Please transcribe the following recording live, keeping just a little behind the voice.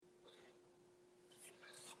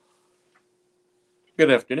Good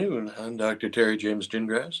afternoon. I'm Dr. Terry James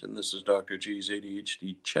Gingrass, and this is Dr. G's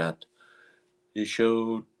ADHD Chat, the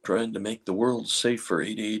show trying to make the world safe for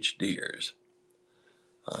ADHDers.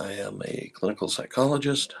 I am a clinical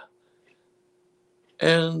psychologist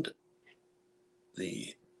and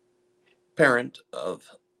the parent of,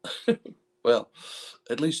 well,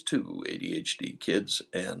 at least two ADHD kids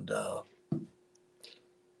and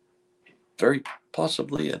very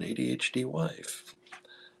possibly an ADHD wife.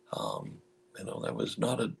 That was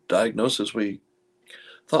not a diagnosis we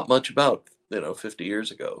thought much about, 50 years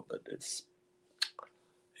ago, but it's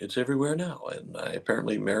everywhere now, and I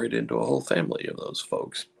apparently married into a whole family of those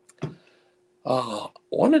folks.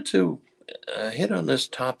 Wanted to hit on this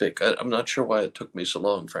topic. I'm not sure why it took me so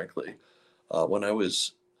long, frankly. When I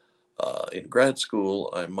was in grad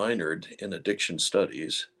school, I minored in addiction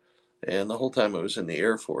studies, and the whole time I was in the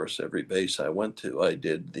Air Force, every base I went to, I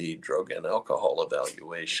did the drug and alcohol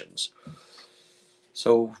evaluations.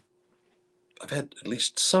 So I've had at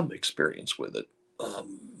least some experience with it,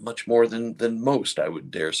 much more than most, I would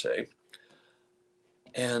dare say.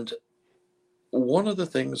 And one of the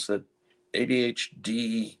things that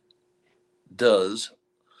ADHD does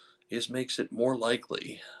is makes it more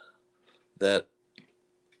likely that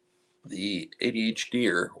the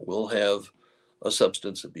ADHDear will have a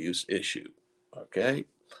substance abuse issue. Okay,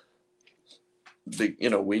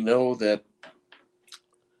 we know that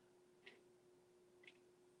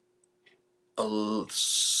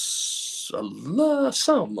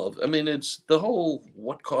some of, it's the whole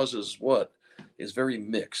what causes what is very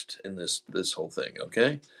mixed in this whole thing.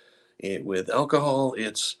 Okay, with alcohol,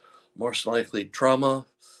 it's most likely trauma.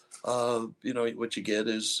 What you get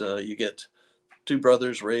is you get two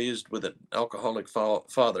brothers raised with an alcoholic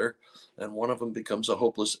father, and one of them becomes a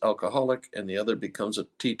hopeless alcoholic, and the other becomes a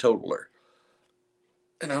teetotaler.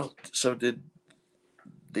 So did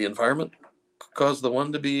the environment cause the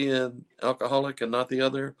one to be an alcoholic and not the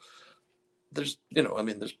other? There's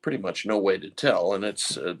pretty much no way to tell, and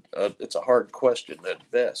it's a hard question at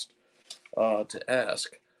best to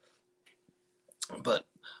ask. But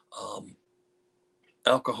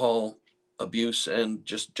alcohol abuse and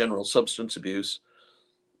just general substance abuse,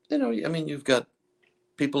 you've got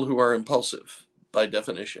people who are impulsive by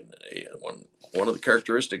definition. One of the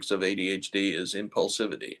characteristics of ADHD is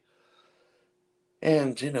impulsivity.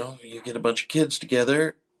 And, you get a bunch of kids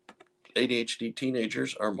together, ADHD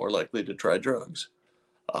teenagers are more likely to try drugs.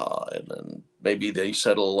 And then maybe they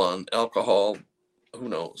settle on alcohol, who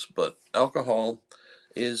knows? But alcohol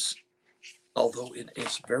is, although it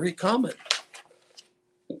is very common,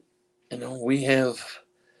 we have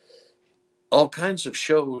all kinds of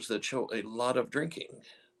shows that show a lot of drinking.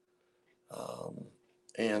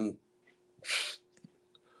 And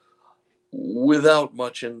without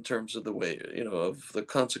much in terms of the way, of the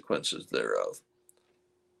consequences thereof.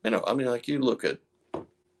 Like you look at,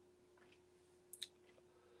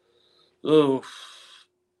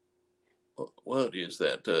 what is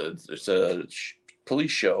that? It's a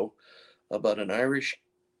police show about an Irish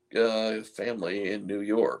family in New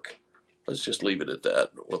York. Let's just leave it at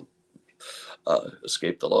that. We'll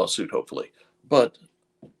escape the lawsuit, hopefully. But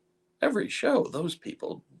every show, those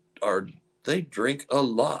people they drink a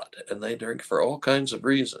lot, and they drink for all kinds of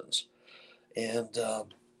reasons. And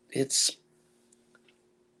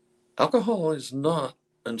alcohol is not,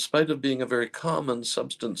 in spite of being a very common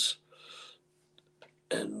substance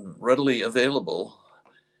and readily available,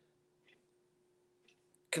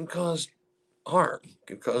 can cause harm.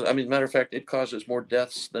 Matter of fact, it causes more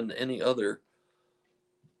deaths than any other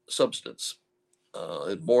substance,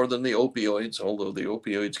 more than the opioids, although the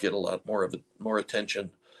opioids get a lot more attention,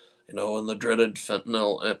 in the dreaded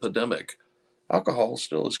fentanyl epidemic. Alcohol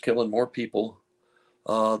still is killing more people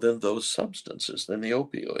than those substances, than the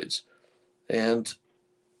opioids. And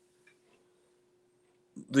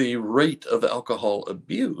the rate of alcohol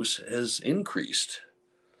abuse has increased,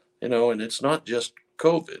 and it's not just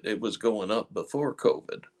COVID. It was going up before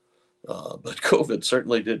COVID, but COVID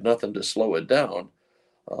certainly did nothing to slow it down.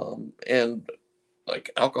 And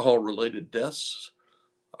like alcohol-related deaths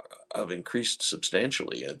have increased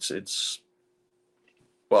substantially. It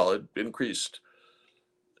increased.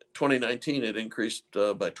 2019, it increased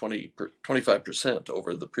by 25%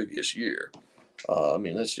 over the previous year.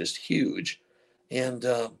 That's just huge. And,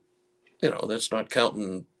 that's not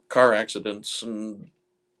counting car accidents and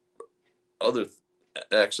other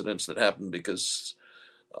accidents that happen because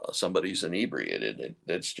somebody's inebriated.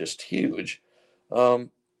 It's just huge. And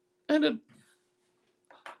it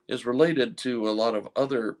is related to a lot of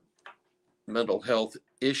other mental health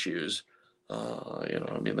issues.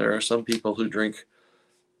 There are some people who drink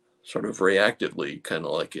sort of reactively, kind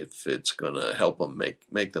of like if it's going to help them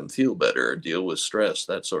make them feel better, deal with stress,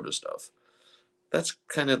 that sort of stuff. That's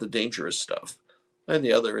kind of the dangerous stuff. And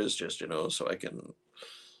the other is just, so I can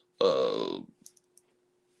uh,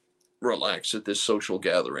 relax at this social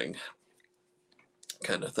gathering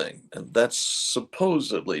kind of thing. And that's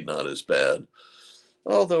supposedly not as bad.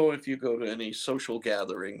 Although, if you go to any social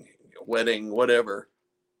gathering, wedding, whatever,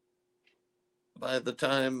 by the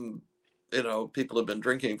time, people have been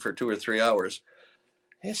drinking for 2 or 3 hours,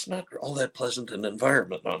 it's not all that pleasant an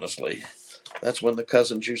environment, honestly. That's when the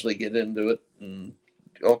cousins usually get into it and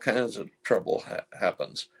all kinds of trouble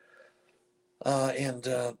happens. And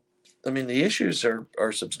I mean, the issues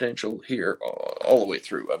are substantial here all the way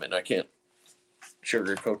through. I mean, I can't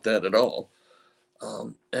sugarcoat that at all.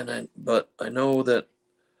 But I know that,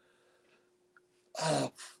 uh,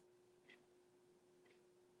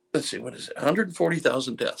 let's see, what is it?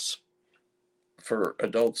 140,000 deaths for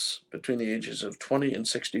adults between the ages of 20 and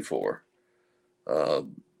 64. Uh,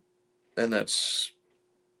 and that's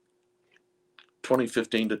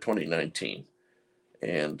 2015 to 2019.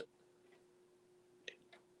 And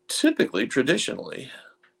typically, traditionally,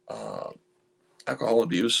 uh, alcohol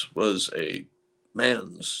abuse was a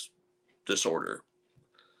man's disorder.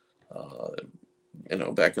 Uh,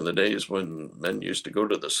 back in the days when men used to go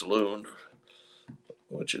to the saloon,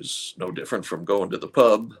 which is no different from going to the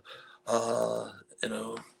pub, uh,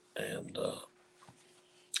 and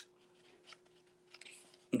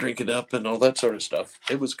drink it up and all that sort of stuff.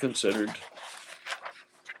 It was considered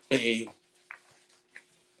a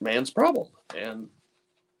man's problem. And,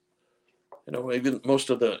 even most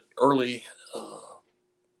of the early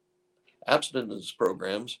abstinence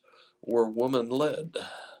programs were woman led.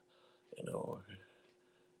 You know,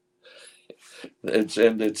 it's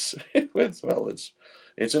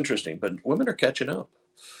interesting, but women are catching up.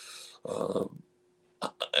 Um,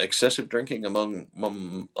 Excessive drinking among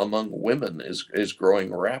women is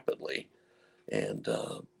growing rapidly, and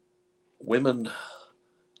women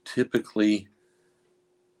typically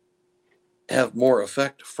have more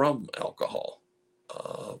effect from alcohol.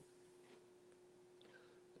 Uh,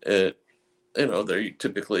 it, they're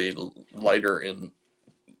typically lighter in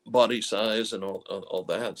body size and all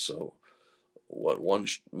that. So, what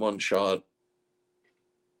one shot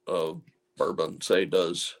of bourbon, say,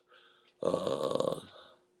 does uh,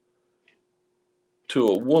 to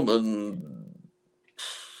a woman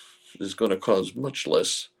is going to cause much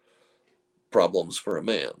less problems for a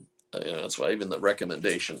man. That's why even the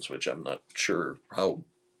recommendations, which I'm not sure how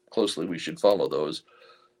closely we should follow those,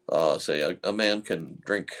 say a man can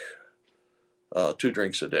drink 2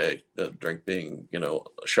 drinks a day. The drink being, a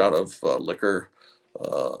shot of liquor,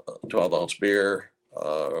 12-ounce beer,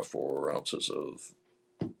 4 ounces of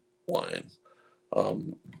wine.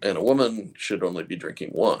 And a woman should only be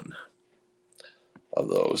drinking one of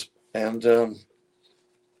those. And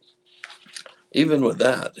even with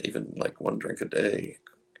that, even like 1 drink a day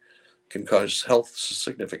can cause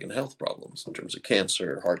significant health problems in terms of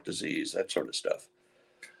cancer, heart disease, that sort of stuff.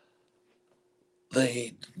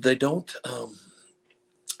 They don't.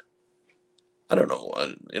 I don't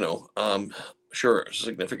know. I'm sure a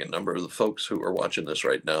significant number of the folks who are watching this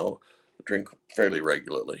right now drink fairly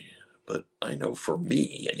regularly. But I know for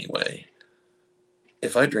me anyway,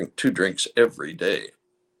 if I drink 2 drinks every day,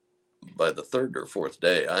 by the third or fourth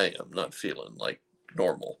day, I am not feeling like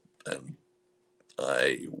normal, and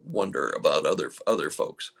I wonder about other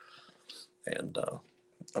folks. And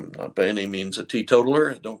I'm not by any means a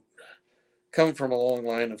teetotaler. I don't come from a long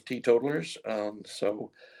line of teetotalers,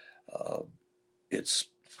 so it's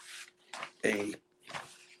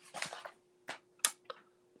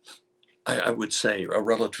I would say, a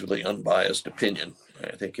relatively unbiased opinion.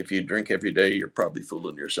 I think if you drink every day, you're probably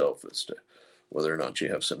fooling yourself as to whether or not you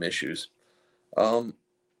have some issues. And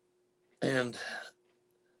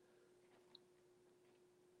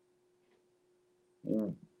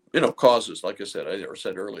causes, like I said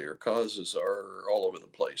earlier, causes are all over the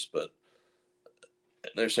place, but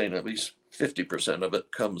they're saying at least 50% of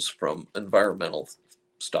it comes from environmental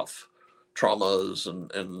stuff, traumas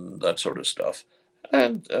and that sort of stuff,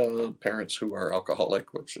 and parents who are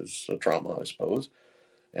alcoholic, which is a trauma, I suppose.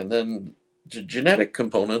 And then the genetic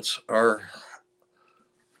components are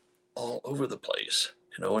all over the place,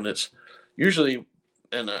 and it's usually,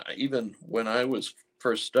 and even when I was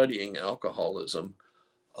first studying alcoholism,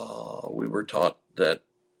 we were taught that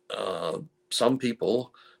some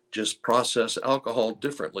people just process alcohol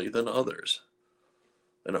differently than others.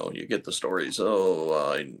 You get the stories.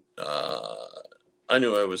 Oh, I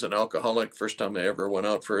knew I was an alcoholic first time I ever went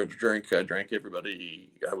out for a drink. I drank everybody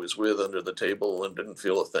I was with under the table and didn't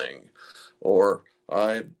feel a thing. Or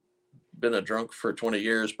I been a drunk for 20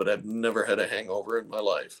 years, but I've never had a hangover in my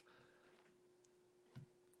life.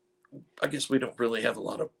 I guess we don't really have a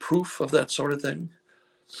lot of proof of that sort of thing.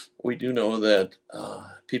 We do know that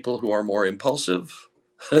people who are more impulsive,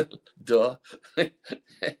 duh,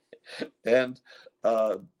 and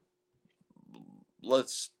uh,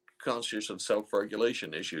 less conscious of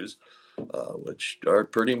self-regulation issues, which are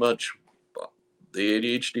pretty much the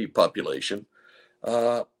ADHD population,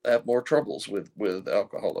 have more troubles with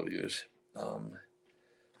alcohol abuse. Um,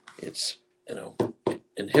 it's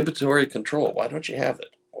inhibitory control. Why don't you have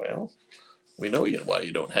it? Well, we know why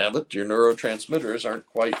you don't have it. Your neurotransmitters aren't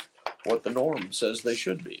quite what the norm says they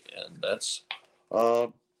should be, and that's uh,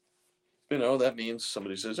 that means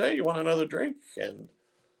somebody says, "Hey, you want another drink?" and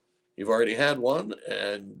you've already had one,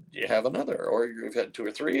 and you have another, or you've had two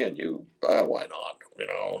or three, and why not?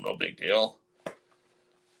 No big deal.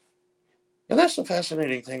 And that's the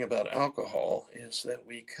fascinating thing about alcohol, is that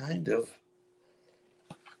we kind of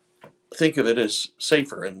think of it as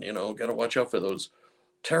safer, and got to watch out for those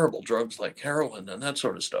terrible drugs like heroin and that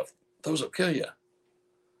sort of stuff. Those will kill you.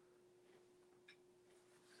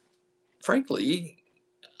 Frankly,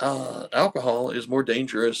 alcohol is more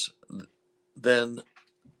dangerous than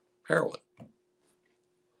heroin.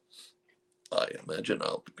 I imagine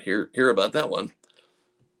I'll hear about that one.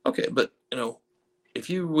 Okay, but if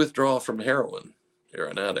you withdraw from heroin, you're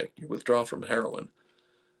an addict. You withdraw from heroin,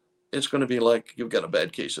 it's going to be like you've got a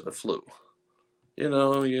bad case of the flu.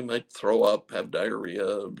 You might throw up, have diarrhea,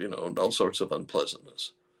 all sorts of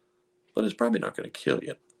unpleasantness, but it's probably not going to kill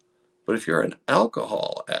you. But if you're an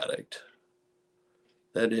alcohol addict,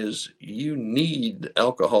 that is, you need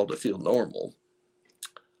alcohol to feel normal,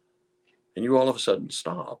 and you all of a sudden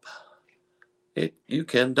stop, you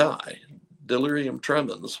can die. Delirium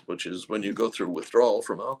tremens, which is when you go through withdrawal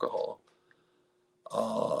from alcohol,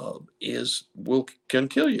 can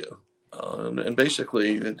kill you. And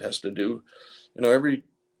basically, it has to do,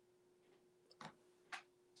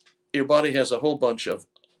 your body has a whole bunch of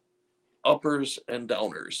uppers and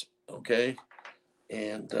downers, okay?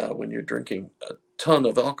 And when you're drinking a ton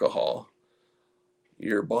of alcohol,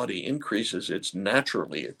 your body increases its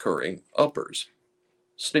naturally occurring uppers,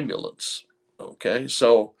 stimulants, okay?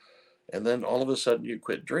 So, and then all of a sudden you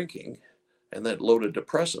quit drinking, and that load of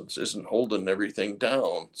depressants isn't holding everything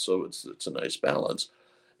down, so it's a nice balance.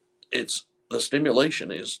 The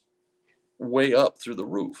stimulation is way up through the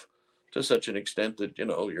roof, to such an extent that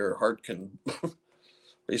your heart can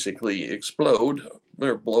basically explode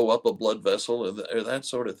or blow up a blood vessel, or that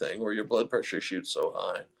sort of thing, or your blood pressure shoots so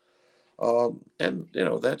high. And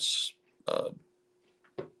that's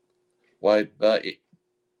why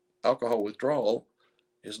alcohol withdrawal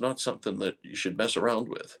is not something that you should mess around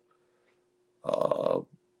with.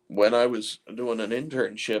 When I was doing an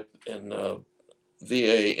internship in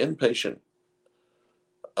VA inpatient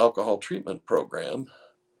alcohol treatment program,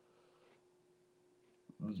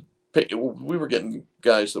 we were getting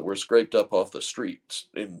guys that were scraped up off the streets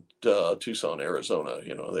in Tucson, Arizona.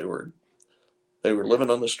 They were living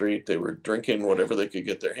on the street. They were drinking whatever they could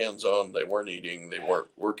get their hands on. They weren't eating. They weren't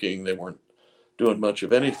working. They weren't doing much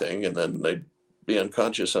of anything. And then they'd be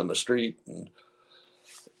unconscious on the street, and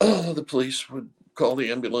the police would call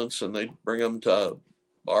the ambulance, and they'd bring them to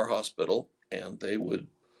our hospital, and they would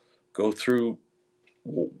go through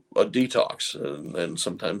a detox. And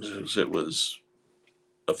sometimes it was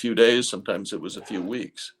a few days, sometimes it was a few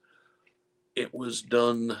weeks. It was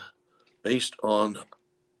done based on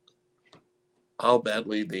how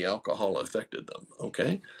badly the alcohol affected them,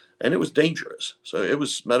 okay? And it was dangerous. So it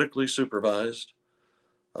was medically supervised,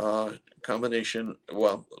 combination,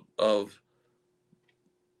 of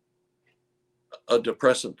a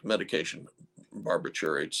depressant medication,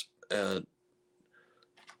 barbiturates, and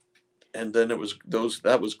then that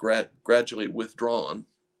was gradually withdrawn,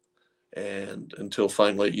 and until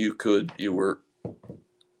finally you were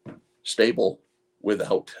stable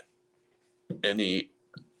without any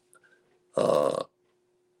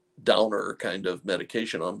downer kind of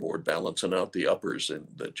medication on board, balancing out the uppers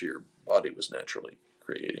that your body was naturally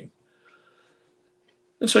creating.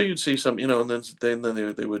 And so you'd see some, and then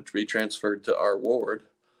they would be transferred to our ward.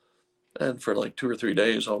 And for like 2 or 3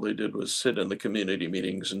 days, all they did was sit in the community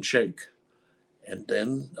meetings and shake. And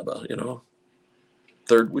then about,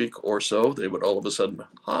 third week or so, they would all of a sudden,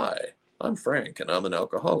 "Hi, I'm Frank, and I'm an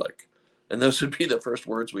alcoholic." And those would be the first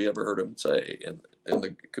words we ever heard them say in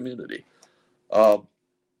the community. So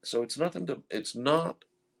it's not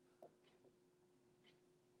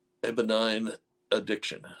a benign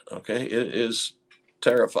addiction, okay? It is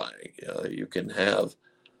terrifying. You can have,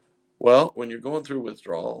 when you're going through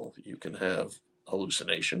withdrawal, you can have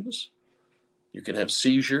hallucinations, you can have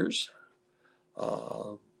seizures,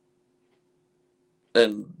 uh,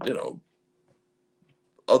 and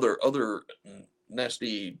other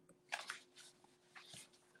nasty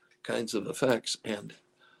kinds of effects. And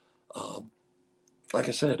um, like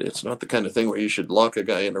I said, it's not the kind of thing where you should lock a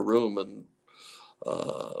guy in a room and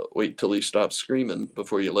wait till he stops screaming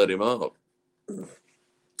before you let him out.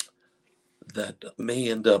 That may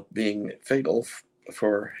end up being fatal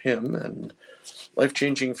for him and life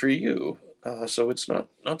changing for you. So it's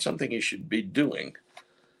not something you should be doing.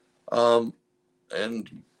 Um,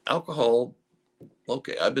 and alcohol,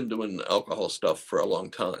 okay, I've been doing alcohol stuff for a long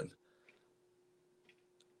time.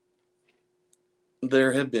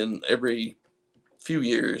 There have been every few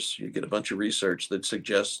years, you get a bunch of research that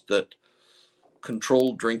suggests that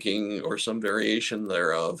controlled drinking or some variation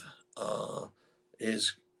thereof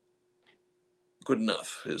is good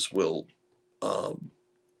enough, is um,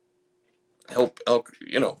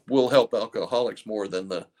 will help alcoholics more than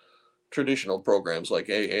the traditional programs like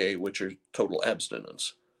AA, which are total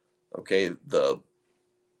abstinence. Okay,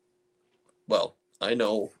 well, I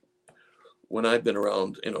know when I've been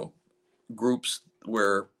around, groups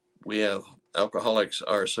where we have alcoholics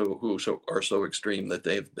are so extreme that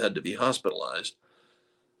they've had to be hospitalized.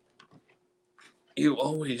 You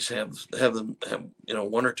always have them have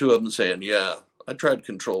one or two of them saying, "Yeah, I tried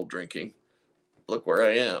controlled drinking. Look where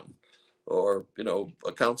I am," or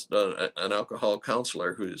an alcohol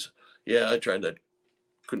counselor who's, "Yeah, I tried that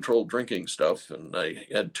controlled drinking stuff and I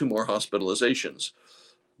had two more hospitalizations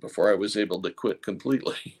before I was able to quit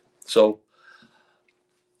completely." So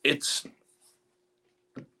it's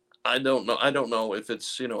I don't know if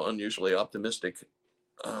it's unusually optimistic,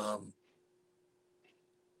 um,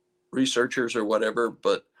 researchers or whatever,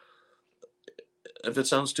 but if it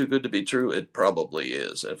sounds too good to be true, it probably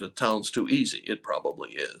is. If it sounds too easy, it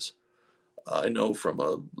probably is. I know from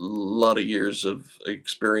a lot of years of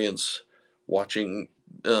experience watching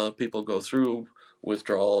people go through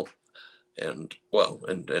withdrawal and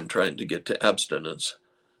trying to get to abstinence,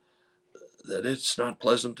 that it's not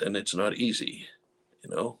pleasant and it's not easy.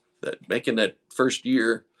 That making that first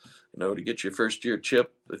year, to get your first year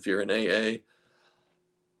chip if you're in AA,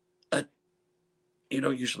 you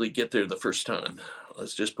don't usually get there the first time.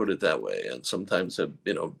 Let's just put it that way. And sometimes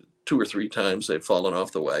two or three times they've fallen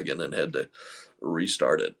off the wagon and had to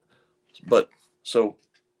restart it. But so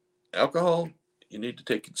alcohol, you need to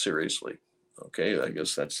take it seriously. Okay, I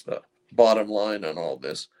guess that's the bottom line on all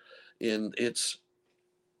this. And it's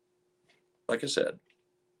like I said,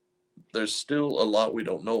 there's still a lot we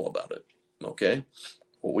don't know about it. Okay,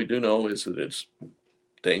 what we do know is that it's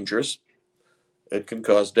dangerous. It can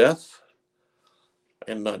cause death,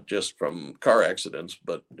 and not just from car accidents,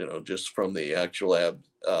 but just from the actual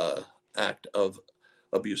act of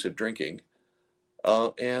abusive drinking,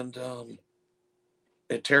 and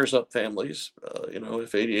it tears up families.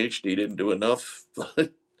 If ADHD didn't do enough,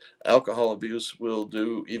 alcohol abuse will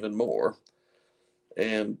do even more,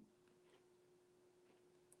 and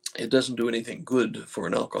it doesn't do anything good for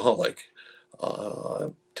an alcoholic.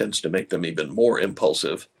 Tends to make them even more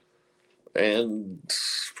impulsive and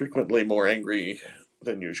frequently more angry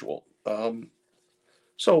than usual.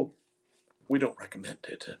 So we don't recommend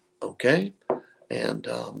it. Okay, and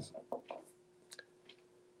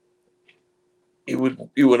you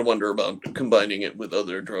would wonder about combining it with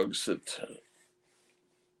other drugs that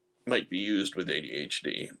might be used with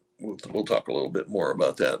ADHD. We'll talk a little bit more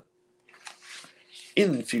about that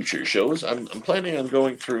in future shows. I'm planning on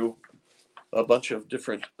going through a bunch of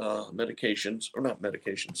different medications, or not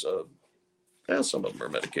medications. Some of them are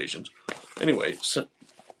medications. Anyway,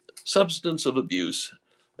 substance of abuse,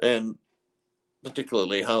 and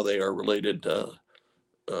particularly how they are related,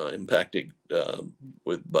 impacting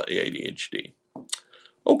with ADHD.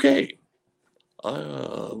 Okay,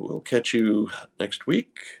 we'll catch you next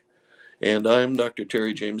week. And I'm Dr.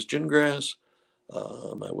 Terry James Gingrass.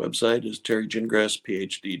 My website is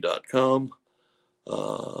terrygingrassphd.com.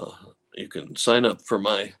 You can sign up for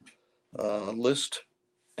my list,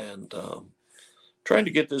 and trying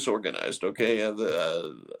to get this organized. Okay,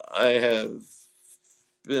 I have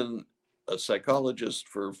been a psychologist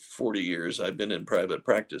for 40 years. I've been in private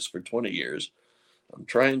practice for 20 years. I'm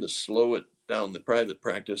trying to slow it down, the private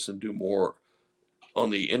practice, and do more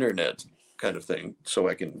on the internet kind of thing so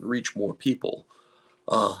I can reach more people.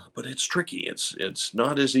 But it's tricky. It's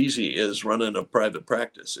not as easy as running a private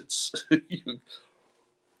practice. It's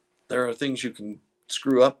there are things you can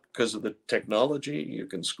screw up because of the technology. You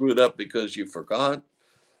can screw it up because you forgot,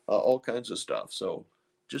 all kinds of stuff. So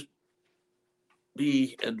just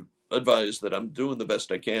be advised that I'm doing the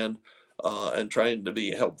best I can, and trying to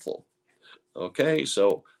be helpful. Okay,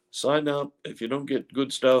 so sign up. If you don't get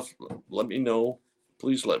good stuff, let me know.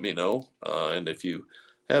 Please let me know. And if you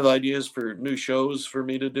have ideas for new shows for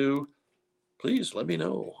me to do, please let me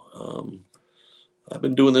know. I've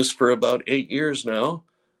been doing this for about 8 years now,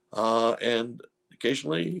 and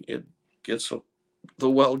occasionally the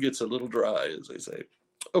well gets a little dry, as they say.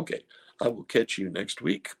 Okay, I will catch you next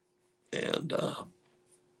week. And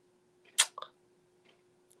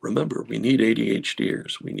remember, we need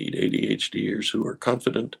ADHDers. We need ADHDers who are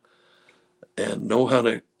confident and know how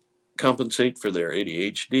to compensate for their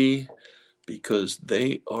ADHD, because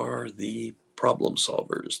they are the problem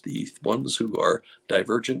solvers, the ones who are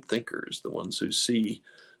divergent thinkers, the ones who see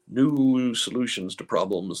new solutions to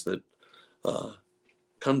problems that uh,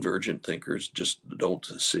 convergent thinkers just don't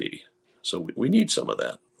see. So we need some of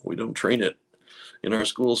that. We don't train it in our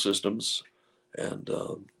school systems, and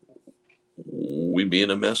we'd be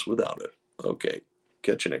in a mess without it. Okay,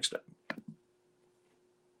 catch you next time.